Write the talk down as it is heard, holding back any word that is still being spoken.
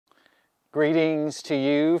Greetings to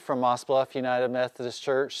you from Moss Bluff United Methodist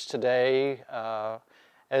Church today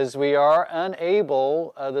as we are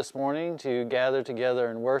unable this morning to gather together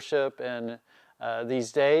and worship in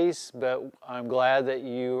these days, but I'm glad that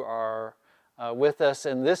you are with us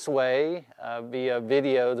in this way via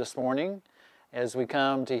video this morning as we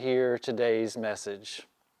come to hear today's message.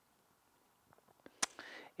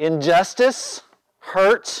 Injustice,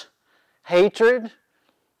 hurt, hatred,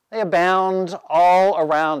 they abound all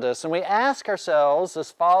around us. And we ask ourselves,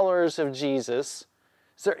 as followers of Jesus,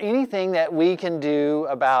 is there anything that we can do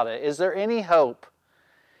about it? Is there any hope?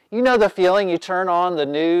 You know the feeling, you turn on the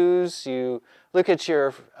news, you look at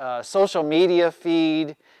your social media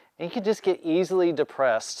feed, and you can just get easily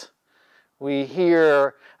depressed. We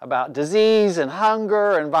hear about disease and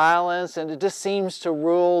hunger and violence, and it just seems to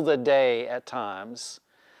rule the day at times.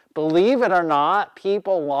 Believe it or not,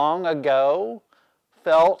 people long ago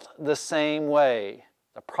felt the same way.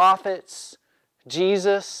 The prophets,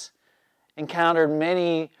 Jesus, encountered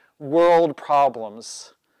many world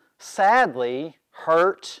problems. Sadly,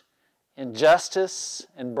 hurt, injustice,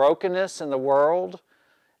 and brokenness in the world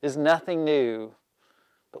is nothing new.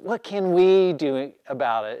 But what can we do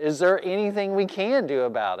about it? Is there anything we can do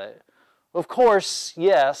about it? Of course,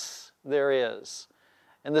 yes, there is.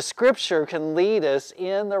 And the Scripture can lead us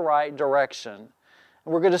in the right direction.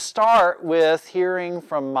 We're going to start with hearing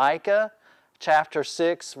from Micah chapter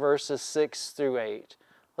 6, verses 6 through 8.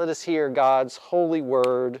 Let us hear God's holy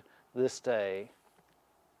word this day.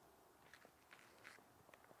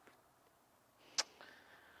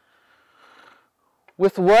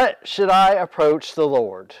 With what should I approach the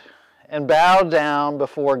Lord and bow down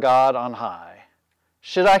before God on high?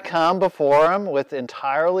 Should I come before Him with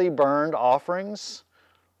entirely burned offerings,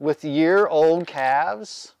 with year-old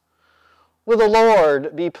calves? Will the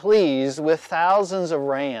Lord be pleased with thousands of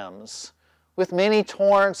rams, with many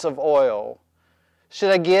torrents of oil? Should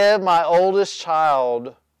I give my oldest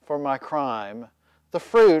child for my crime, the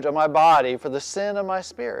fruit of my body for the sin of my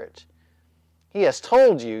spirit? He has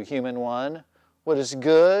told you, human one, what is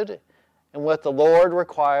good and what the Lord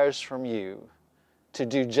requires from you, to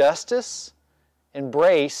do justice,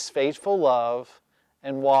 embrace faithful love,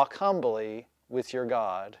 and walk humbly with your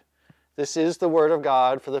God. This is the word of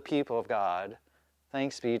God for the people of God.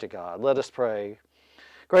 Thanks be to God. Let us pray.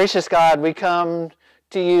 Gracious God, we come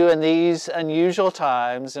to you in these unusual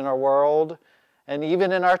times in our world and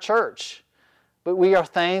even in our church. But we are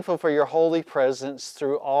thankful for your holy presence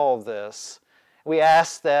through all of this. We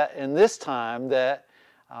ask that in this time that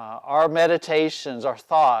our meditations, our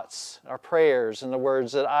thoughts, our prayers, and the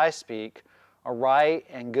words that I speak are right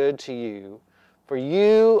and good to you. For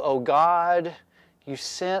you, O God, you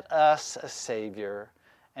sent us a Savior,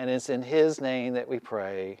 and it's in His name that we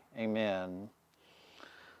pray. Amen.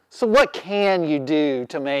 So what can you do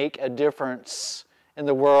to make a difference in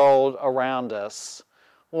the world around us?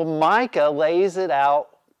 Well, Micah lays it out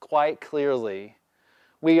quite clearly.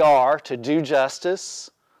 We are to do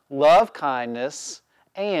justice, love kindness,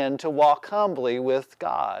 and to walk humbly with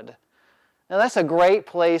God. Now that's a great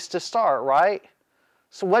place to start, right?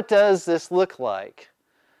 So what does this look like?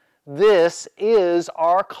 This is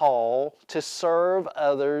our call to serve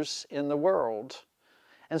others in the world.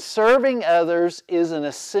 And serving others is an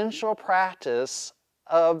essential practice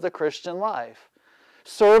of the Christian life.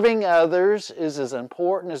 Serving others is as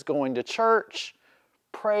important as going to church,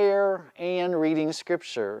 prayer, and reading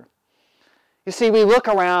Scripture. You see, we look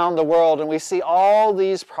around the world and we see all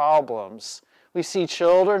these problems. We see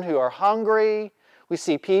children who are hungry. We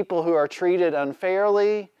see people who are treated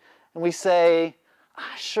unfairly. And we say,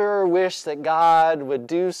 I sure wish that God would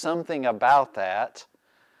do something about that.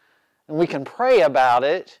 And we can pray about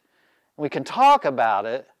it, we can talk about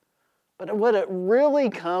it, but what it really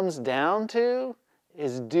comes down to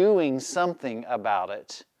is doing something about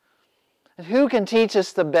it. And who can teach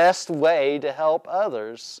us the best way to help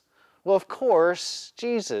others? Well, of course,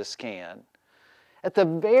 Jesus can. At the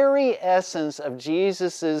very essence of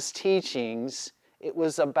Jesus' teachings, it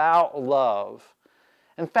was about love.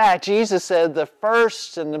 In fact, Jesus said the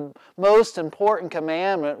first and the most important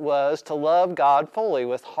commandment was to love God fully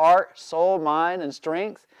with heart, soul, mind, and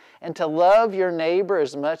strength, and to love your neighbor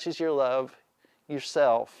as much as you love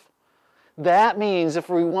yourself. That means if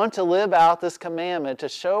we want to live out this commandment to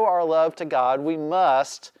show our love to God, we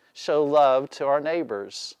must show love to our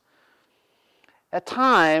neighbors. At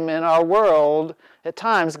times in our world,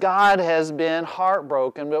 God has been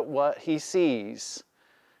heartbroken at what He sees.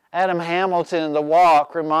 Adam Hamilton in The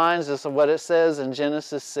Walk reminds us of what it says in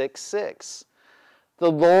Genesis 6:6.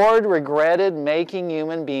 The Lord regretted making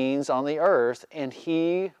human beings on the earth, and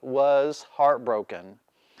He was heartbroken.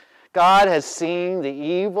 God has seen the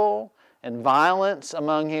evil and violence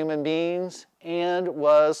among human beings and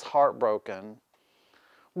was heartbroken.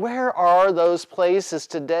 Where are those places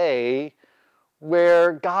today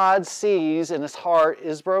where God sees and his heart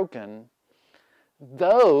is broken?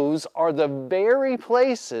 Those are the very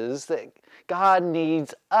places that God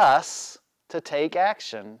needs us to take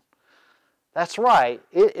action. That's right,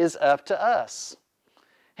 it is up to us.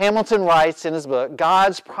 Hamilton writes in his book,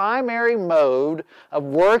 God's primary mode of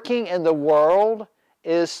working in the world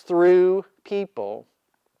is through people.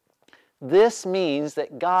 This means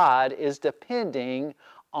that God is depending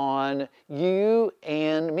on you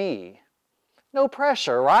and me. No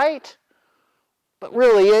pressure, right? But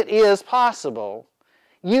really, it is possible.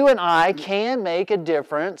 You and I can make a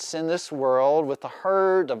difference in this world with the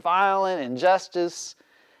hurt, the violent, injustice,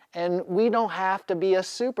 and we don't have to be a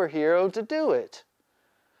superhero to do it.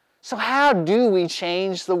 So how do we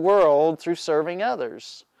change the world through serving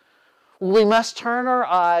others? We must turn our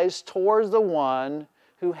eyes towards the one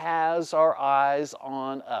who has our eyes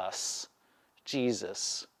on us,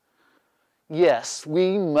 Jesus. Yes,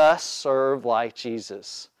 we must serve like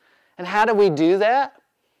Jesus. And how do we do that?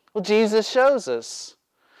 Well, Jesus shows us.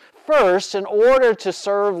 First, in order to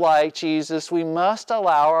serve like Jesus, we must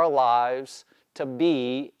allow our lives to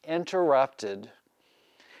be interrupted.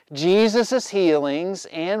 Jesus' healings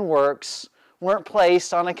and works weren't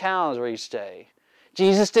placed on a calendar each day.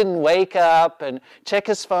 Jesus didn't wake up and check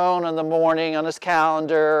his phone in the morning on his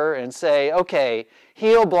calendar and say, okay,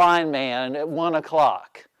 heal blind man at 1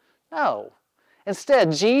 o'clock. No.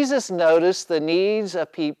 Instead, Jesus noticed the needs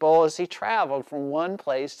of people as he traveled from one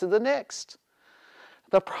place to the next.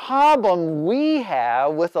 The problem we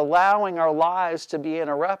have with allowing our lives to be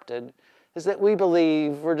interrupted is that we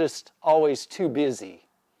believe we're just always too busy.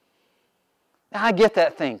 Now, I get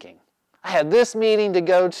that thinking. I have this meeting to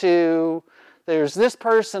go to, there's this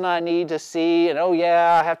person I need to see, and oh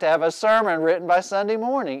yeah, I have to have a sermon written by Sunday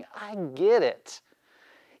morning. I get it.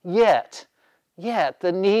 Yet,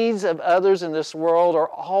 the needs of others in this world are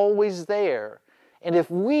always there. And if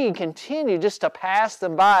we continue just to pass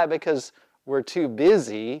them by because we're too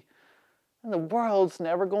busy, then the world's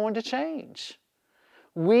never going to change.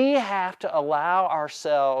 We have to allow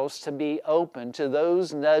ourselves to be open to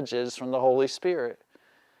those nudges from the Holy Spirit.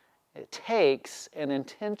 It takes an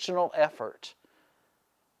intentional effort,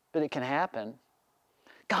 but it can happen.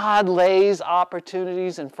 God lays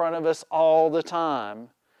opportunities in front of us all the time.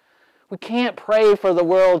 We can't pray for the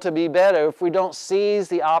world to be better if we don't seize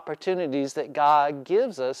the opportunities that God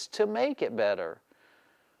gives us to make it better.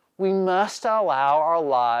 We must allow our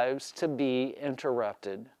lives to be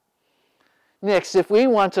interrupted. Next, if we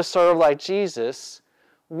want to serve like Jesus,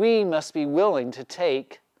 we must be willing to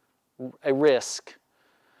take a risk.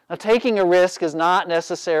 Now, taking a risk is not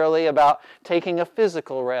necessarily about taking a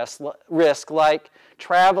physical risk like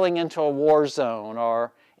traveling into a war zone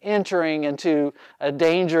or entering into a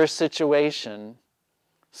dangerous situation.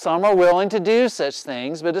 Some are willing to do such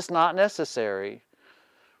things, but it's not necessary.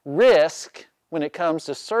 Risk, when it comes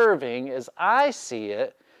to serving, as I see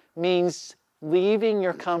it, means leaving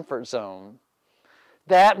your comfort zone.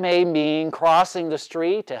 That may mean crossing the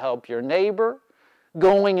street to help your neighbor,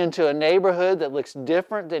 going into a neighborhood that looks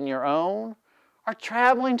different than your own, or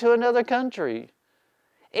traveling to another country.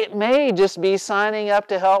 It may just be signing up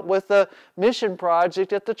to help with the mission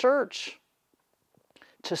project at the church.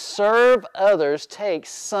 To serve others takes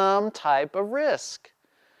some type of risk.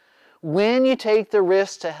 When you take the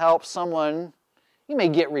risk to help someone, you may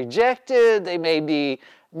get rejected, they may be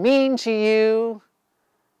mean to you.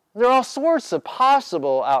 There are all sorts of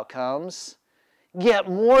possible outcomes, yet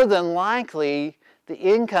more than likely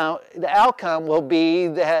the outcome will be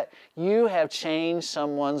that you have changed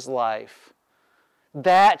someone's life.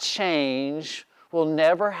 That change will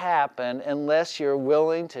never happen unless you're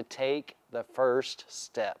willing to take the first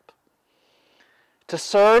step. To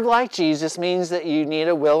serve like Jesus means that you need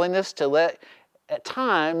a willingness to let, at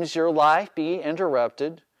times, your life be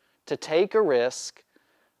interrupted, to take a risk,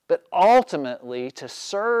 but ultimately, to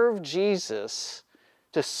serve Jesus,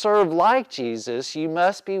 to serve like Jesus, you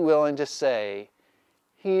must be willing to say,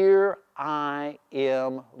 "Here I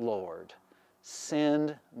am, Lord.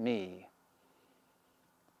 Send me."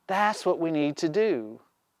 That's what we need to do.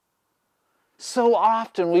 So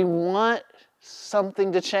often we want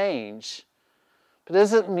something to change, but it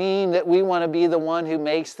doesn't mean that we want to be the one who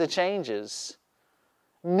makes the changes.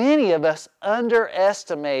 Many of us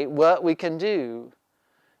underestimate what we can do.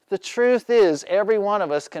 The truth is, every one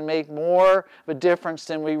of us can make more of a difference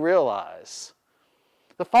than we realize.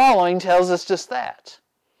 The following tells us just that.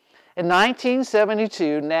 In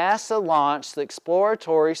 1972, NASA launched the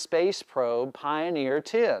exploratory space probe Pioneer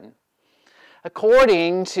 10.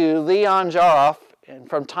 According to Leon Jaroff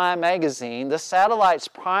from Time magazine, the satellite's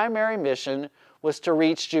primary mission was to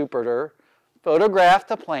reach Jupiter, photograph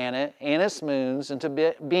the planet and its moons, and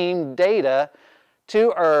to beam data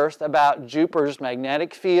to Earth about Jupiter's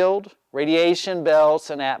magnetic field, radiation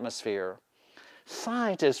belts, and atmosphere.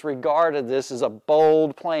 Scientists regarded this as a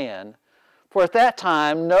bold plan, for at that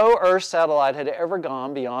time no Earth satellite had ever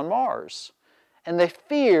gone beyond Mars, and they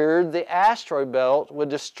feared the asteroid belt would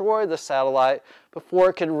destroy the satellite before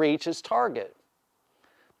it could reach its target.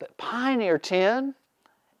 But Pioneer 10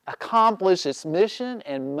 accomplished its mission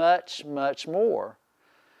and much, much more.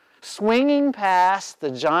 Swinging past the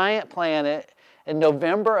giant planet in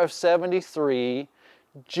November of '73,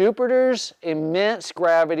 Jupiter's immense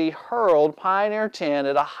gravity hurled Pioneer 10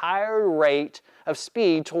 at a higher rate of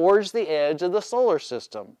speed towards the edge of the solar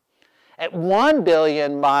system. At 1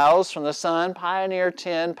 billion miles from the Sun, Pioneer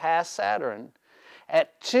 10 passed Saturn.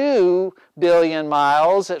 At 2 billion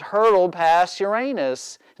miles, it hurtled past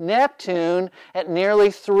Uranus, Neptune at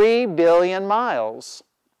nearly 3 billion miles,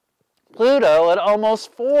 Pluto at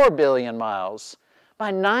almost 4 billion miles.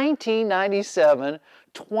 By 1997,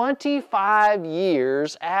 25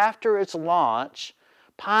 years after its launch,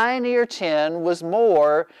 Pioneer 10 was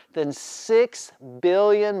more than 6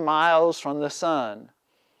 billion miles from the Sun.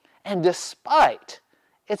 And despite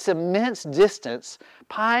its immense distance,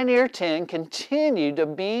 Pioneer 10 continued to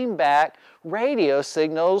beam back radio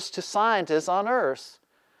signals to scientists on Earth.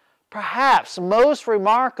 Perhaps most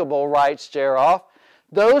remarkable, writes Jaroff,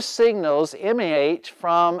 those signals emanate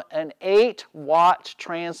from an 8-watt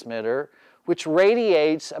transmitter which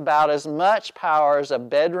radiates about as much power as a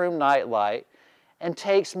bedroom nightlight and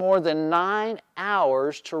takes more than 9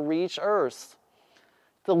 hours to reach Earth.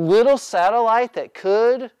 The little satellite that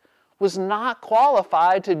could was not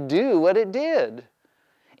qualified to do what it did.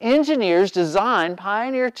 Engineers designed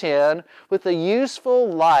Pioneer 10 with a useful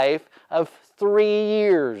life of 3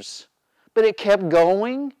 years, but it kept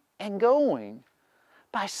going and going.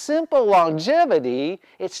 By simple longevity,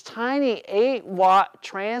 its tiny 8-watt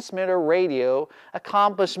transmitter radio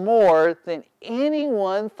accomplished more than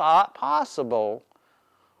anyone thought possible.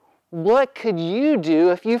 What could you do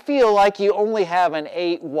if you feel like you only have an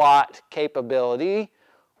 8-watt capability?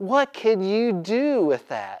 What could you do with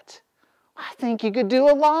that? I think you could do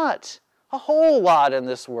a lot, a whole lot in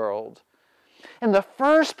this world. And the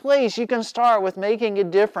first place you can start with making a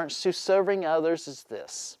difference to serving others is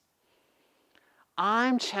this.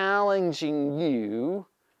 I'm challenging you,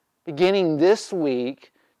 beginning this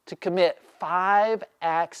week, to commit 5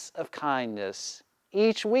 acts of kindness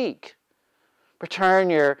each week. Return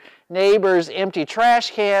your neighbor's empty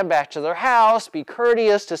trash can back to their house. Be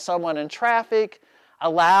courteous to someone in traffic.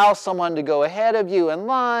 Allow someone to go ahead of you in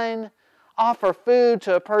line. Offer food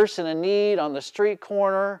to a person in need on the street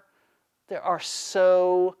corner. There are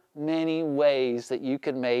so many ways that you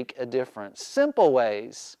can make a difference. Simple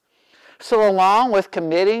ways. So along with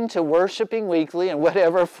committing to worshiping weekly in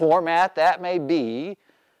whatever format that may be,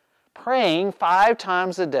 praying 5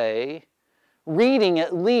 times a day, reading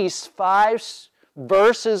at least 5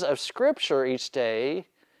 verses of Scripture each day,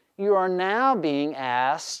 you are now being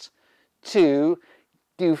asked to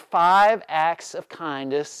do 5 acts of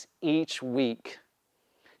kindness each week.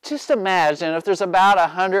 Just imagine if there's about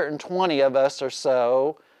 120 of us or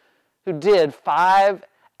so who did 5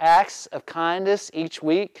 acts of kindness each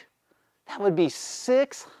week. That would be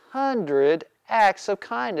 600 acts of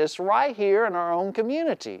kindness right here in our own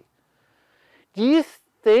community. Do you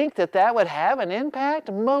think that that would have an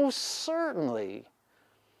impact? Most certainly.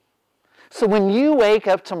 So when you wake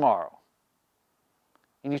up tomorrow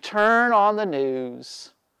and you turn on the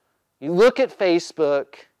news, you look at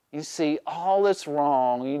Facebook, you see all that's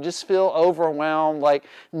wrong, you just feel overwhelmed, like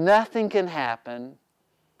nothing can happen,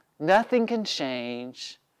 nothing can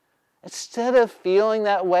change. Instead of feeling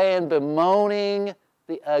that way and bemoaning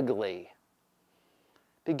the ugly,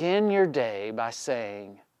 begin your day by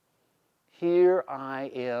saying, "Here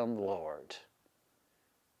I am, Lord.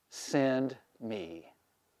 Send me."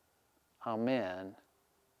 Amen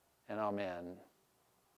and amen.